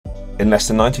In less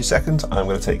than 90 seconds, I'm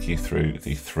going to take you through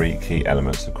the 3 key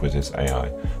elements of Quizizz AI.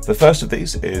 The first of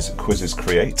these is Quizizz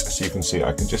Create. So you can see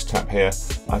I can just tap here,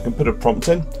 I can put a prompt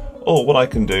in, or what I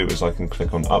can do is I can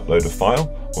click on upload a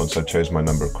file once I've chosen my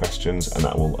number of questions, and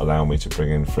that will allow me to bring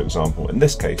in, for example, in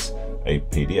this case, a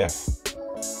PDF.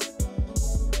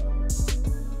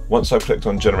 Once I've clicked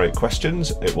on generate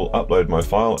questions, it will upload my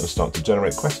file and start to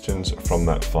generate questions from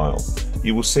that file.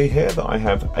 You will see here that I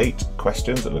have 8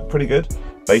 questions that look pretty good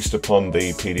based upon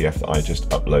the PDF that I just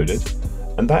uploaded.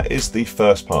 And that is the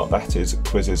first part, that is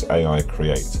Quizizz AI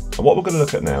Create. And what we're going to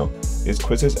look at now is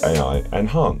Quizizz AI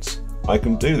Enhance. I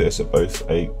can do this at both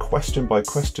a question by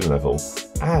question level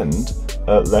and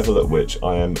a level at which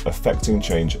I am affecting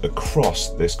change across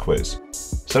this quiz.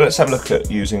 So let's have a look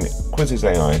at using Quizizz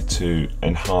AI to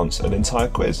enhance an entire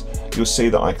quiz. You'll see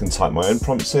that I can type my own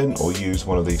prompts in or use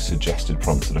one of the suggested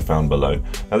prompts that are found below.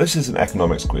 Now this is an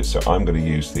economics quiz, so I'm going to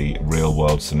use the real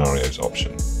world scenarios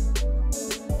option.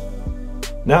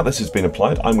 Now this has been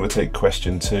applied, I'm going to take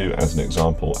question 2 as an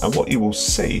example, and what you will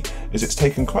see is it's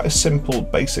taken quite a simple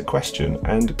basic question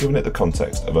and given it the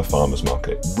context of a farmer's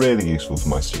market. Really useful for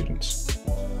my students.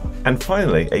 And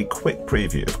finally, a quick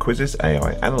preview of Quizizz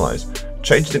AI Analyze,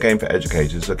 changing the game for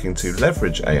educators looking to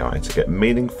leverage AI to get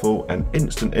meaningful and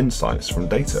instant insights from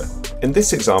data. In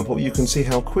this example, you can see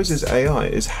how Quizizz AI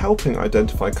is helping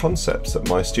identify concepts that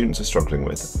my students are struggling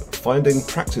with, finding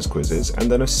practice quizzes,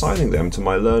 and then assigning them to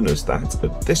my learners that,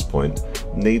 at this point,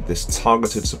 need this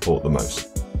targeted support the most.